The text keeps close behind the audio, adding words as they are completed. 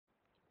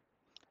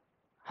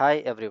Hi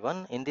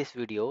everyone, in this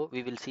video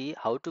we will see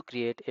how to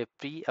create a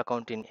free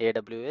account in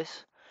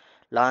AWS,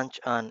 launch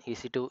an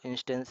EC2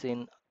 instance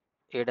in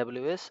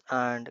AWS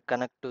and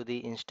connect to the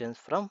instance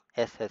from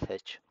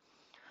SSH.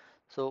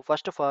 So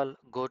first of all,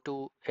 go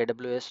to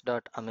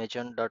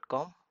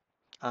aws.amazon.com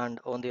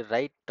and on the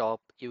right top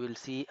you will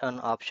see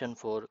an option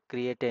for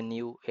create a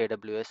new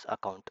AWS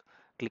account.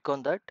 Click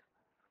on that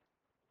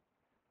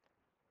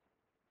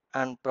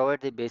and provide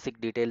the basic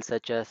details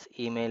such as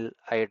email,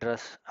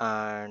 address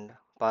and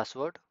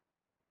password.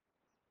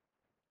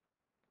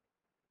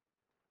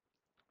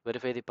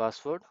 Verify the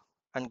password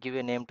and give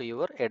a name to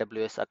your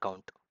AWS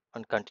account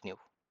and continue.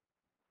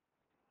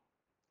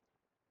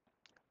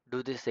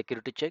 Do the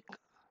security check.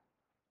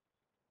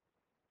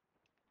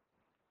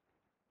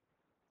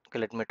 Okay,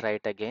 let me try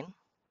it again.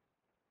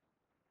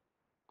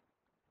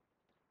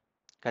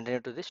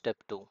 Continue to the step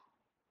 2.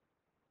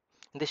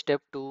 In the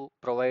step 2,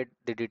 provide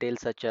the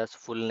details such as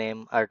full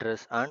name,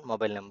 address and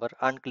mobile number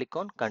and click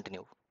on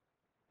continue.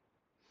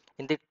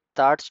 In the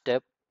third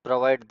step,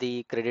 provide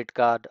the credit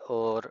card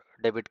or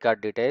debit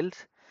card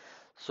details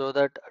so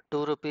that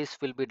 2 rupees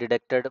will be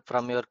deducted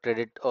from your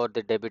credit or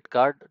the debit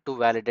card to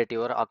validate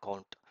your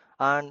account,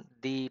 and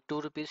the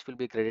 2 rupees will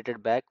be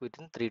credited back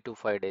within 3 to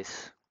 5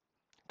 days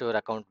to your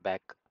account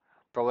back.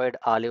 Provide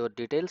all your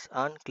details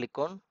and click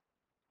on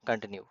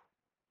continue.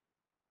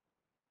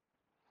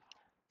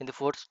 In the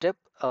fourth step,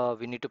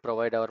 we need to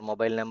provide our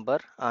mobile number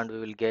and we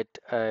will get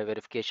a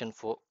verification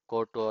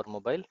code to our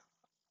mobile.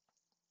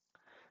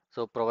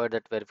 So provide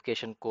that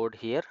verification code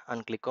here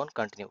and click on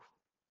continue.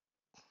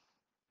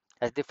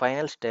 As the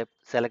final step,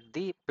 select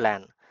the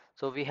plan.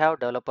 So we have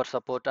developer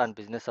support and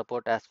business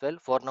support as well.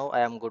 For now, I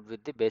am good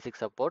with the basic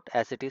support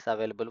as it is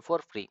available for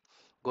free.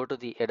 Go to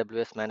the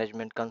AWS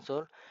Management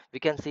Console. We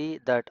can see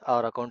that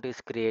our account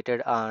is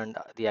created and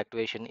the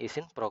activation is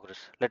in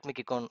progress. Let me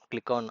click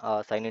on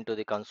sign into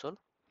the console.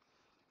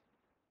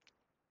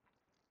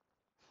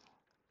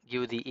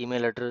 Give the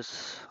email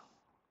address,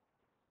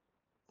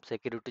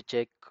 security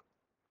check.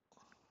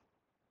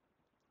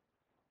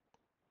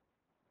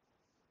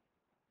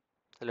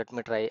 So let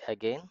me try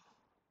again.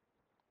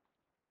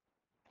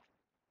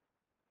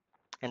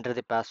 Enter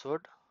the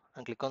password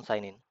and click on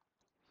sign in.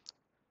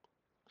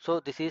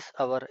 So this is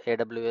our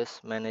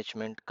AWS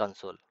Management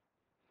Console.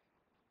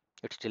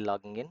 It's still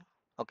logging in.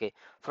 Okay,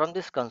 from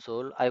this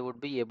console, I would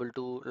be able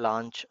to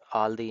launch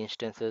all the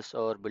instances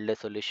or build a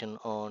solution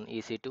on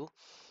EC2.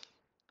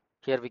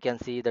 Here we can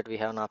see that we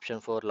have an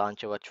option for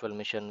launch a virtual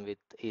machine with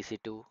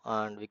EC2,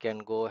 and we can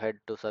go ahead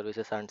to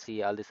services and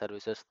see all the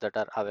services that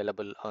are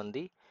available on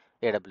the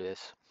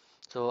AWS.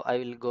 So I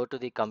will go to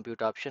the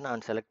compute option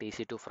and select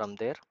EC2 from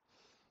there.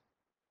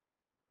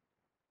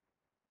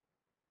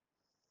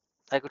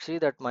 I could see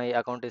that my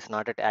account is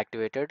not yet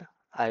activated.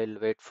 I will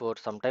wait for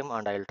some time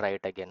and I will try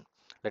it again.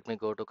 Let me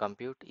go to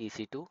compute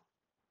EC2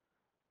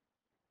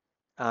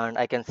 and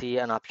I can see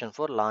an option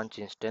for launch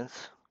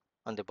instance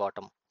on the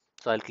bottom.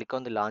 So I'll click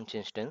on the launch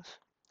instance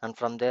and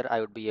from there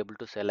I would be able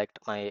to select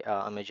my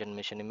Amazon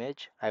mission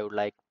image. I would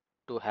like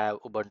to have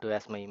Ubuntu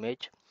as my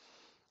image.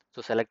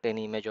 So select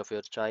any image of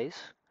your choice.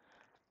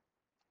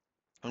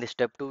 In the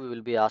step 2 we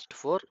will be asked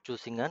for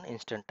choosing an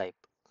instant type.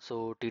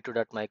 So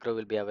T2.micro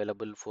will be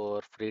available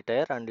for free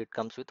tier and it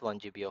comes with 1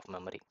 GB of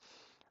memory.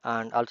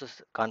 And also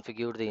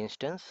configure the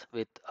instance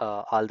with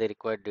all the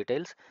required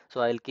details.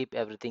 So I'll keep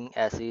everything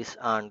as is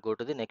and go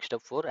to the next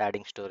step for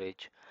adding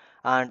storage.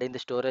 And in the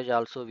storage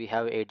also we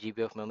have 8 GB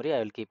of memory. I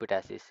will keep it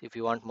as is. If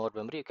you want more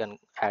memory, you can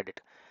add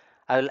it.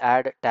 I will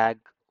add tag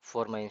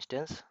for my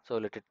instance. So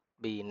let it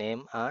be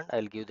name and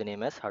I'll give the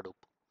name as Hadoop.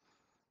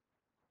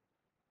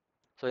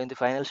 So in the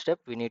final step,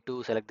 we need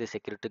to select the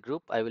security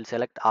group. I will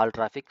select all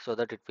traffic so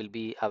that it will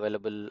be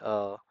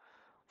available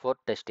for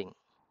testing.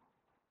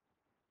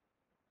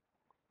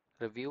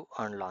 Review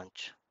and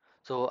launch.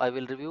 So I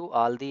will review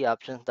all the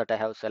options that I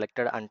have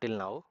selected until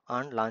now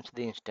and launch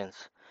the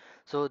instance.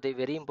 So the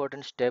very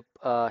important step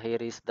here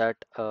is that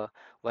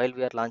while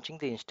we are launching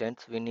the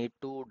instance, we need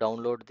to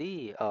download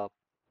the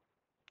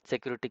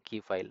security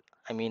key file.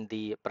 I mean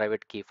the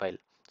private key file.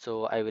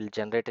 So I will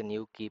generate a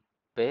new key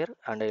pair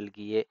and I will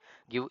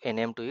give a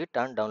name to it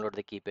and download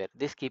the key pair.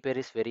 This key pair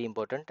is very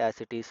important as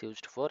it is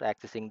used for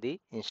accessing the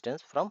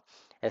instance from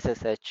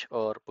SSH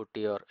or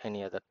PuTTY or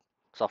any other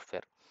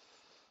software.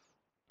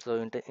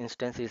 So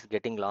instance is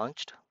getting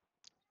launched.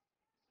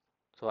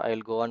 So I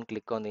will go and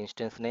click on the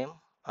instance name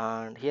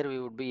and here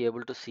we would be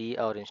able to see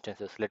our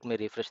instances. Let me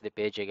refresh the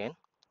page again.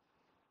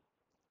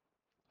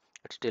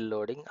 It's still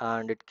loading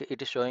and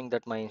it is showing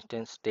that my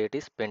instance state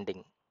is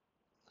pending.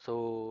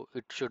 So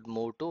it should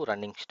move to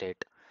running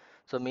state.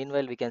 So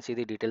meanwhile we can see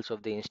the details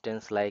of the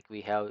instance, like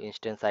we have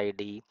instance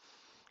ID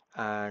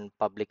and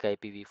public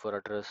IPv4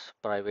 address,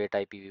 private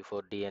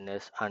IPv4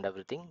 DNS and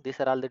everything. These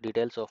are all the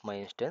details of my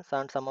instance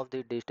and some of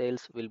the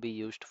details will be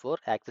used for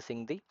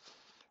accessing the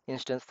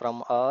instance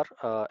from our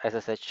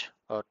SSH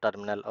or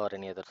terminal or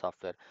any other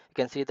software. You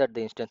can see that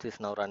the instance is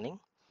now running.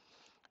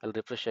 I'll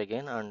refresh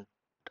again and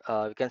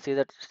we can see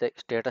that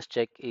status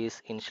check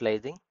is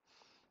initializing.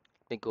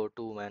 We go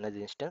to manage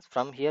instance.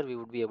 From here, we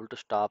would be able to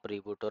stop,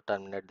 reboot, or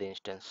terminate the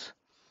instance.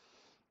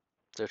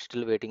 So it's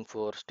still waiting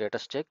for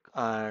status check,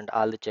 and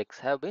all the checks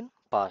have been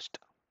passed.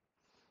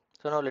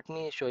 So now let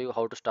me show you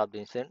how to stop the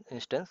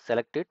instance.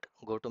 Select it,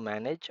 go to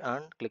manage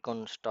and click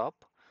on stop.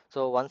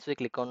 So once we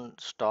click on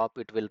stop,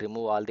 it will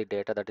remove all the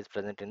data that is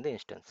present in the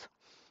instance.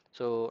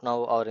 So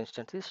now our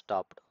instance is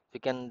stopped. We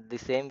can the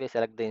same way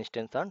select the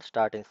instance and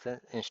start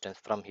instance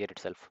from here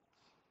itself.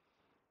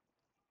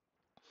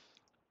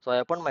 So I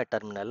open my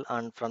terminal,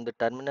 and from the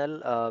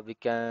terminal we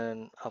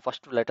can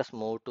first let us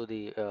move to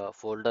the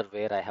folder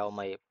where I have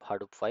my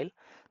Hadoop file.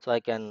 So I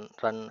can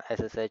run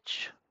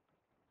SSH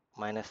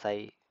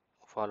 -i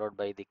followed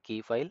by the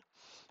key file,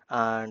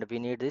 and we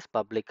need this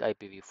public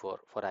IPv4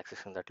 for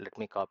accessing that. Let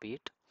me copy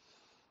it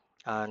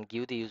and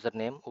give the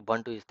username.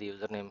 Ubuntu is the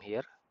username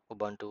here,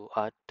 Ubuntu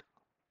at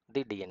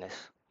the DNS.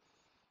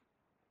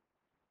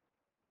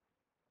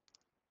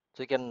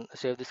 So you can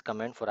save this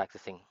command for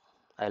accessing.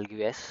 I'll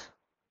give yes.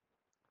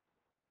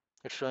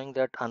 It's showing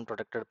that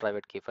unprotected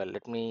private key file.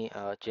 Let me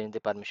change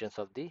the permissions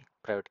of the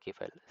private key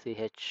file.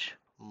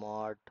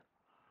 chmod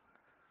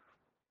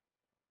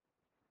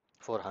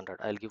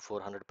 400. I'll give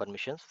 400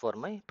 permissions for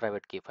my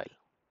private key file.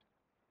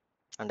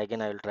 And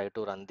again, I will try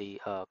to run the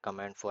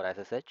command for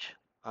SSH,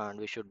 and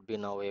we should be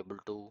now able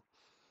to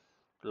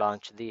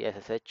launch the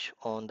SSH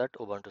on that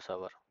Ubuntu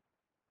server.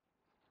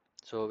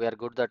 So we are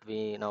good that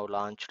we now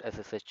launched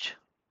SSH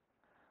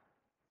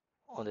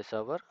on the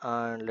server,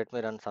 and let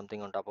me run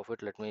something on top of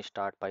it. Let me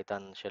start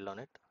Python shell on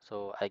it.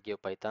 So I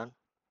give Python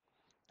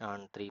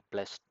and 3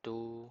 plus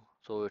 2,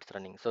 so it's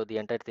running. So the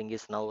entire thing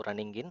is now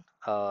running in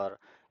our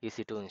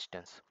EC2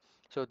 instance.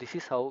 So this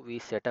is how we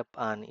set up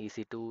an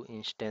EC2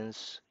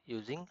 instance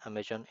using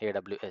Amazon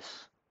AWS.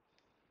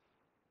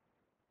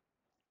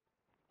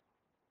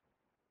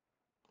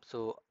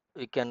 So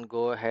we can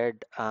go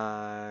ahead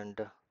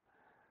and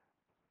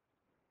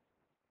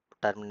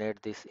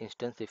terminate this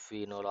instance if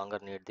we no longer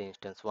need the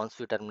instance. Once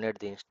we terminate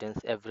the instance,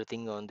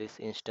 everything on this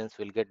instance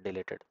will get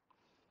deleted,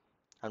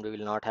 and we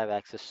will not have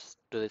access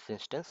to this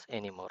instance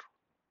anymore.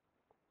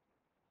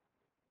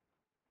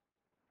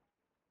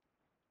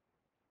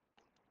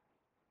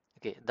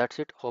 Okay, that's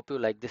it. Hope you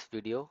like this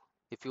video.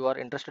 If you are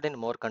interested in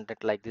more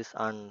content like this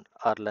and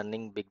are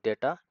learning big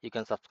data, you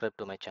can subscribe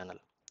to my channel.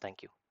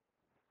 Thank you.